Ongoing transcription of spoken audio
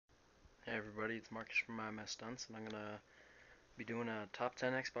Hey everybody, it's Marcus from IMS Stunts, and I'm gonna be doing a top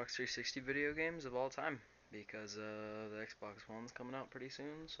 10 Xbox 360 video games of all time because the Xbox One's coming out pretty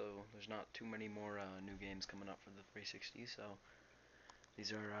soon, so there's not too many more new games coming up for the 360. So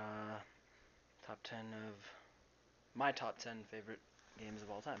these are top 10 of my top 10 favorite games of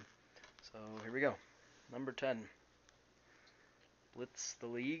all time. So here we go. Number 10, Blitz the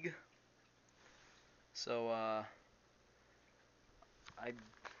League. So I'm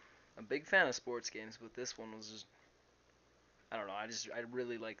a big fan of sports games, but this one was just I don't know. I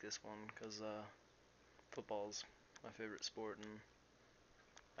really like this one because football's my favorite sport, and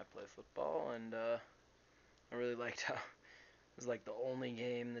I play football, and I really liked how it was like the only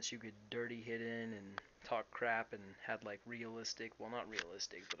game that you could dirty hit in and talk crap and had like realistic, well not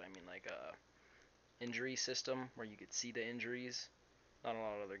realistic, but I mean like a injury system where you could see the injuries. Not a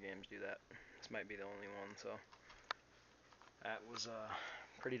lot of other games do that. This might be the only one, so that was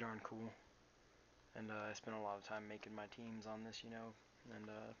pretty darn cool. And I spent a lot of time making my teams on this, and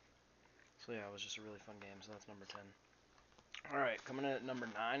so yeah, it was just a really fun game. So that's number 10. All right, coming in at number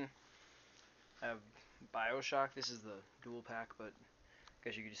 9, I have BioShock. This is the dual pack, but I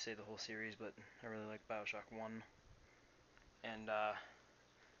guess you could just say the whole series, but I really like BioShock 1. And,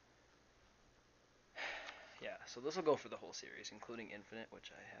 yeah, so this will go for the whole series, including Infinite,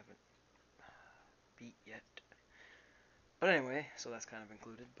 which I haven't beat yet. But anyway, so that's kind of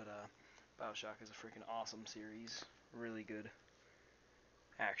included, but, BioShock is a freaking awesome series. Really good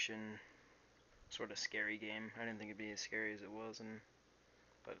action, sort of scary game. I didn't think it'd be as scary as it was,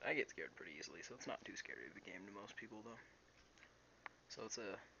 but I get scared pretty easily, so it's not too scary of a game to most people, though. So it's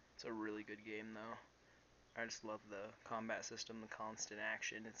a really good game, though. I just love the combat system, the constant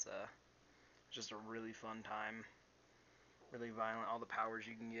action. It's just a really fun time. Really violent. All the powers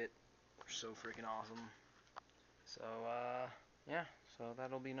you can get are so freaking awesome. So yeah. So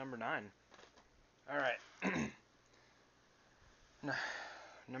that'll be number 9. All right.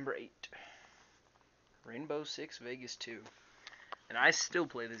 Number 8. Rainbow Six Vegas 2. And I still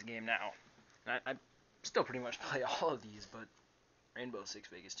play this game now. And I still pretty much play all of these, but Rainbow Six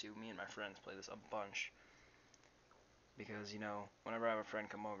Vegas 2, me and my friends play this a bunch. Because, whenever I have a friend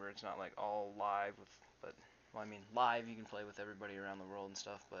come over, it's not like all live but, well, I mean, live you can play with everybody around the world and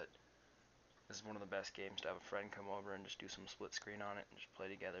stuff, but this is one of the best games to have a friend come over and just do some split screen on it and just play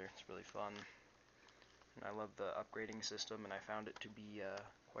together. It's really fun. And I love the upgrading system, and I found it to be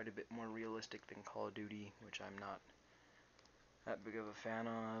quite a bit more realistic than Call of Duty, which I'm not that big of a fan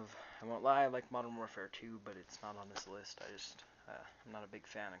of. I won't lie, I like Modern Warfare 2, but it's not on this list. I'm not a big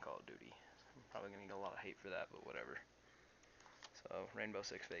fan of Call of Duty. I'm probably going to get a lot of hate for that, but whatever. So, Rainbow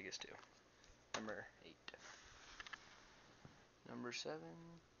Six Vegas 2. Number 8. Number 7.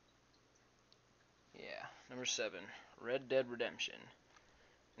 Yeah, number 7. Red Dead Redemption.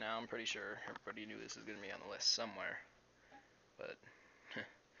 Now, I'm pretty sure everybody knew this was going to be on the list somewhere. But,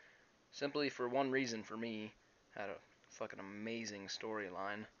 simply for one reason for me, had a fucking amazing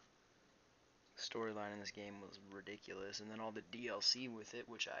storyline. The storyline in this game was ridiculous, and then all the DLC with it,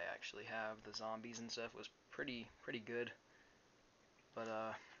 which I actually have, the zombies and stuff, was pretty good. But,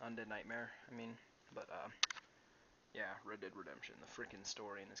 Undead Nightmare, but, yeah, Red Dead Redemption. The freaking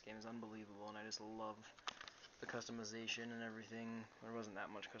story in this game is unbelievable, and I just love the customization and everything. There wasn't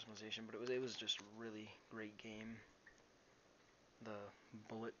that much customization, but it was just a really great game. The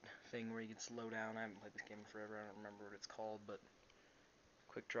bullet thing where you could slow down. I haven't played this game in forever. I don't remember what it's called, but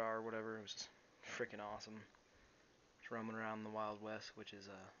quick draw or whatever. It was just freaking awesome. Just roaming around the Wild West, which is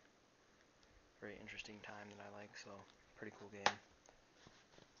a very interesting time that I like. So pretty cool game.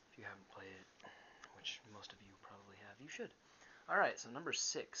 If you haven't played it, which most of you probably have, you should. Alright, so number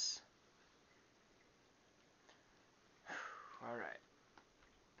 6. Alright.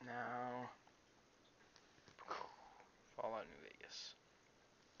 Now, Fallout New Vegas.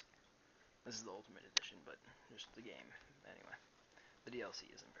 This is the Ultimate Edition, but just the game. Anyway, the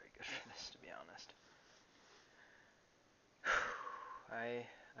DLC isn't very good for this, to be honest.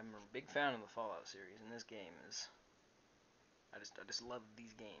 I'm a big fan of the Fallout series, and this game is... I just love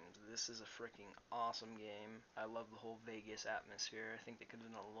these games. This is a freaking awesome game. I love the whole Vegas atmosphere. I think they could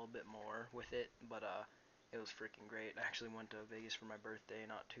have done a little bit more with it, but it was freaking great. I actually went to Vegas for my birthday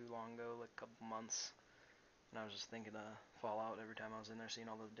not too long ago, like a couple months, and I was just thinking of Fallout every time I was in there,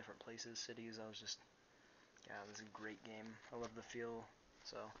 seeing all the different places, cities. I was just, yeah, this is a great game. I love the feel.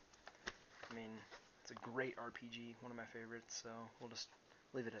 So, it's a great RPG, one of my favorites. So we'll just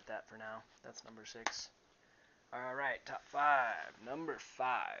leave it at that for now. That's number 6. Alright, top 5. Number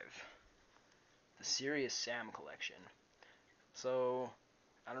 5. The Serious Sam Collection. So,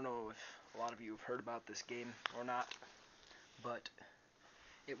 I don't know if a lot of you have heard about this game or not, but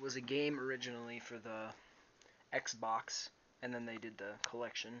It was a game originally for the Xbox, and then they did the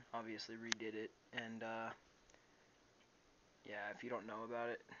collection, obviously redid it, and yeah, if you don't know about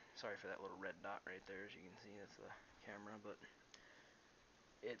it, sorry for that little red dot right there, as you can see, that's the camera, but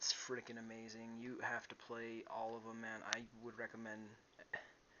it's freaking amazing. You have to play all of them, man. I would recommend,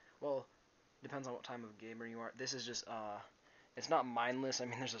 well, depends on what time of gamer you are. This is just, it's not mindless. I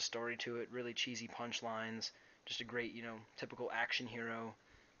mean, there's a story to it, really cheesy punchlines, just a great, typical action hero.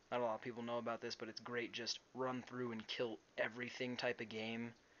 Not a lot of people know about this, but it's great, just run through and kill everything type of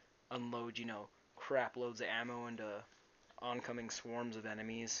game, unload, crap loads of ammo into oncoming swarms of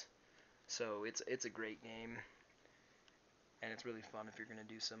enemies. So it's a great game, and it's really fun if you're gonna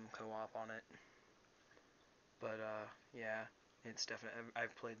do some co-op on it. But yeah, it's definitely,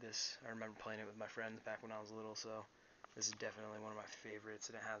 I've played this. I remember playing it with my friends back when I was little. So this is definitely one of my favorites,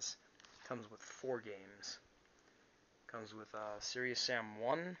 and comes with 4 games. Comes with Serious Sam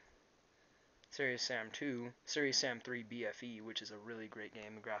 1, Serious Sam 2, Serious Sam 3 BFE, which is a really great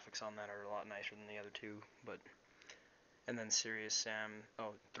game. The graphics on that are a lot nicer than the other two, but and then Serious Sam,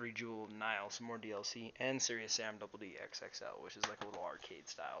 3 Jewel Nile, some more DLC, and Serious Sam Double D XXL, which is like a little arcade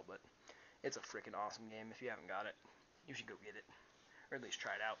style, but it's a freaking awesome game. If you haven't got it, you should go get it, or at least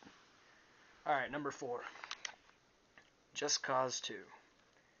try it out. Alright, number 4, Just Cause 2.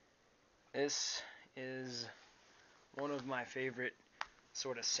 This is one of my favorite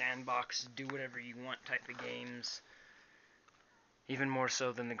sort of sandbox, do whatever you want type of games, even more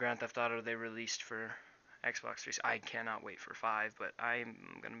so than the Grand Theft Auto they released for Xbox 3. I cannot wait for 5, but I'm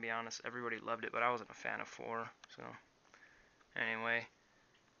gonna be honest, everybody loved it, but I wasn't a fan of 4. So anyway,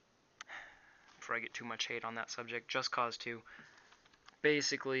 before I get too much hate on that subject, Just Cause 2.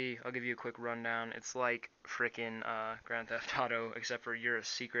 Basically, I'll give you a quick rundown. It's like frickin' Grand Theft Auto, except for you're a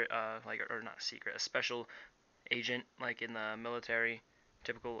secret, or not a secret, a special agent, like in the military,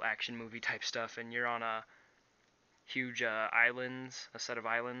 typical action movie type stuff, and you're on a huge islands, a set of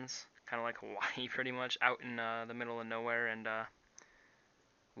islands, kind of like Hawaii pretty much, out in the middle of nowhere, and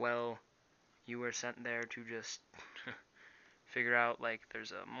well, you were sent there to just figure out, like,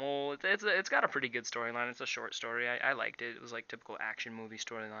 there's a mole. It's got a pretty good storyline. It's a short story. I liked it. It was like typical action movie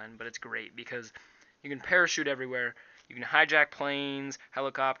storyline, but it's great because you can parachute everywhere. You can hijack planes,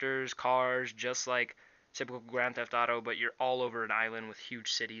 helicopters, cars, just like typical Grand Theft Auto, but you're all over an island with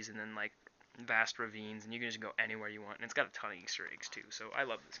huge cities and then like vast ravines, and you can just go anywhere you want. And it's got a ton of Easter eggs too. So I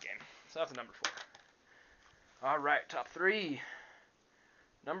love this game. So that's number 4. All right, top 3.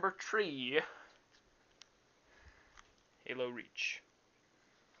 Number 3. Halo Reach.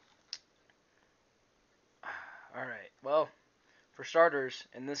 Alright, well, for starters,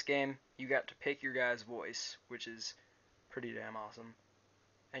 in this game, you got to pick your guy's voice, which is pretty damn awesome.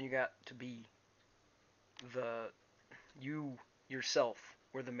 And you got to be you yourself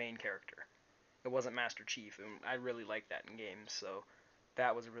were the main character. It wasn't Master Chief, and I really like that in games, so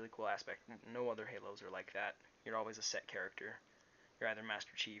that was a really cool aspect. No other Halos are like that. You're always a set character. You're either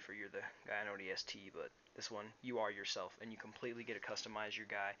Master Chief or you're the guy in ODST, but this one, you are yourself, and you completely get to customize your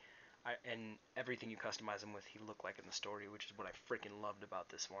guy. And everything you customize him with, he looked like in the story, which is what I freaking loved about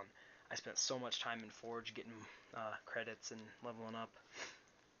this one. I spent so much time in Forge getting credits and leveling up.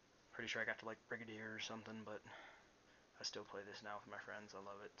 Pretty sure I got to like Brigadier or something, but I still play this now with my friends. I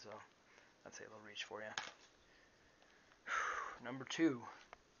love it, so that's Halo Reach for you. Number 2,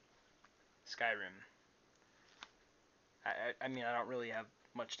 Skyrim. I mean, I don't really have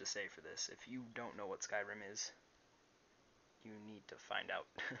much to say for this. If you don't know what Skyrim is, you need to find out.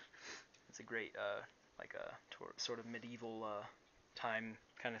 It's a great, like a sort of medieval time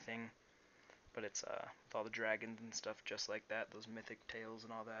kind of thing, but it's with all the dragons and stuff just like that, those mythic tales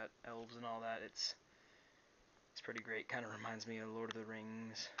and all that, elves and all that. It's pretty great. Kind of reminds me of Lord of the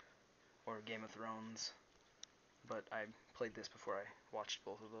Rings or Game of Thrones, but I played this before I watched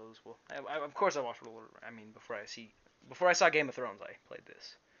both of those. Well, of course I watched Lord. I mean, before I saw Game of Thrones, I played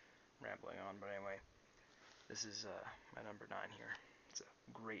this. I'm rambling on, but anyway, this is my number 9 here. It's a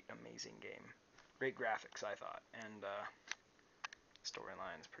great, amazing game. Great graphics, I thought, and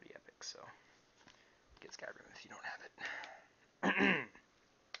storyline is pretty epic, so get Skyrim if you don't have it.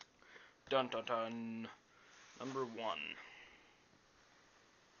 Dun dun dun. Number 1.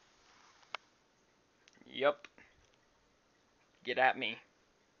 Yup. Get at me.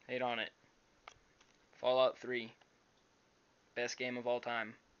 Hate on it. Fallout 3. Best game of all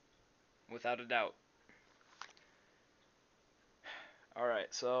time. Without a doubt.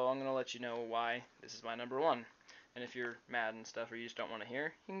 Alright, so I'm going to let you know why this is my number 1. And if you're mad and stuff or you just don't want to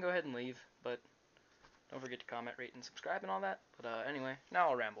hear, you can go ahead and leave, but don't forget to comment, rate, and subscribe and all that. But anyway, now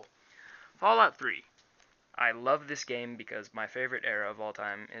I'll ramble. Fallout 3. I love this game because my favorite era of all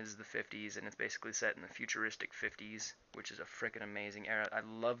time is the 50s, and it's basically set in the futuristic 50s, which is a freaking amazing era. I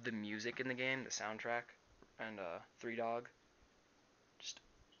love the music in the game, the soundtrack, and Three Dog, just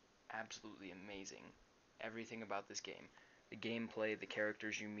absolutely amazing. Everything about this game, the gameplay, the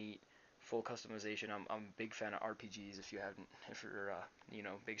characters you meet, full customization. I'm a big fan of RPGs. If you haven't, if you're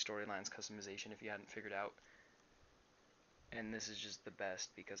big storylines customization, if you hadn't figured out. And this is just the best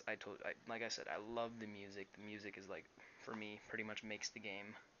because like I said, I love the music. The music is like, for me, pretty much makes the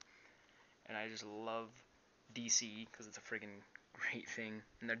game. And I just love DC because it's a friggin' great thing.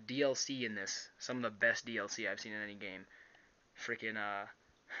 And the DLC in this, some of the best DLC I've seen in any game. Freaking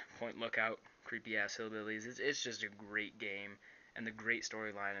Point Lookout, creepy ass hillbillies. It's just a great game. And the great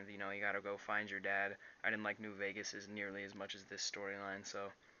storyline of, you gotta go find your dad. I didn't like New Vegas as nearly as much as this storyline,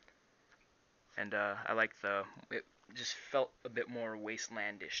 so. And I like it just felt a bit more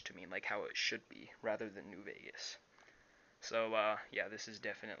wastelandish to me, like how it should be, rather than New Vegas. So, yeah, this is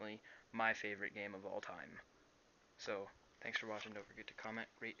definitely my favorite game of all time. So, thanks for watching. Don't forget to comment,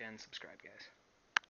 rate, and subscribe, guys.